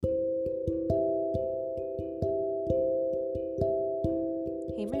Hey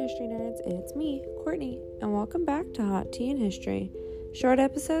my history nerds, it's me, Courtney, and welcome back to Hot Tea in History. Short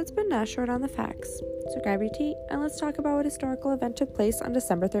episodes, but not short on the facts. So grab your tea and let's talk about what historical event took place on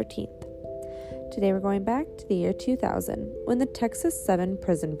December 13th. Today we're going back to the year 2000, when the Texas 7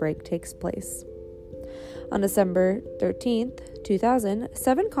 prison break takes place. On December 13th, 2000,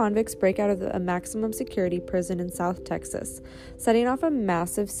 7 convicts break out of a maximum security prison in South Texas, setting off a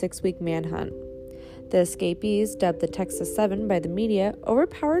massive 6-week manhunt. The escapees, dubbed the Texas 7 by the media,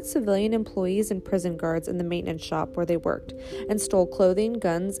 overpowered civilian employees and prison guards in the maintenance shop where they worked and stole clothing,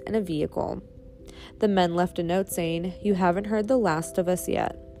 guns, and a vehicle. The men left a note saying, "You haven't heard the last of us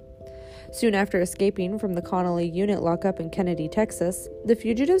yet." Soon after escaping from the Connolly unit lockup in Kennedy, Texas, the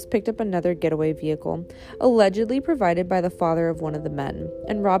fugitives picked up another getaway vehicle, allegedly provided by the father of one of the men,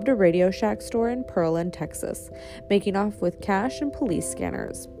 and robbed a Radio Shack store in Pearland, Texas, making off with cash and police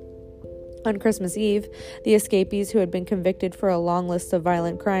scanners. On Christmas Eve, the escapees, who had been convicted for a long list of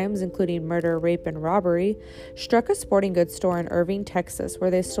violent crimes, including murder, rape, and robbery, struck a sporting goods store in Irving, Texas,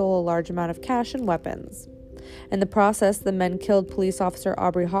 where they stole a large amount of cash and weapons. In the process, the men killed police officer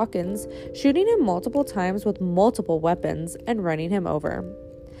Aubrey Hawkins, shooting him multiple times with multiple weapons and running him over.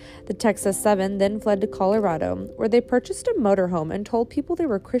 The Texas 7 then fled to Colorado, where they purchased a motorhome and told people they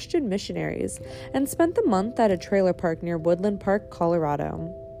were Christian missionaries, and spent the month at a trailer park near Woodland Park, Colorado.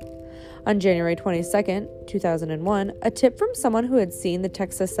 On January 22, 2001, a tip from someone who had seen the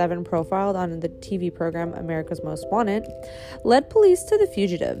Texas 7 profiled on the TV program America's Most Wanted led police to the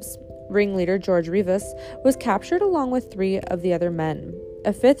fugitives. Ringleader George Rivas was captured along with 3 of the other men.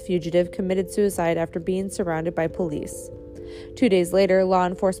 A 5th fugitive committed suicide after being surrounded by police. 2 days later, law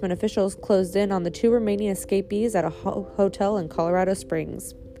enforcement officials closed in on the 2 remaining escapees at a hotel in Colorado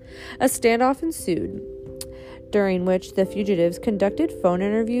Springs. A standoff ensued, during which the fugitives conducted phone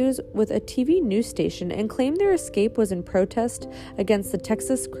interviews with a TV news station and claimed their escape was in protest against the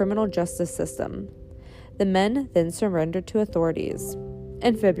Texas criminal justice system. The men then surrendered to authorities.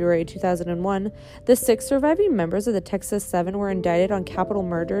 In February 2001, the 6 surviving members of the Texas 7 were indicted on capital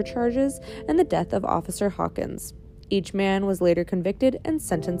murder charges and the death of Officer Hawkins. Each man was later convicted and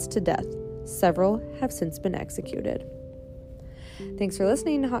sentenced to death. Several have since been executed. Thanks for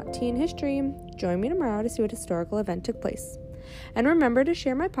listening to Hot Tea in History. Join me tomorrow to see what historical event took place. And remember to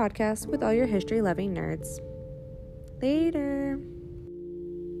share my podcast with all your history-loving nerds. Later.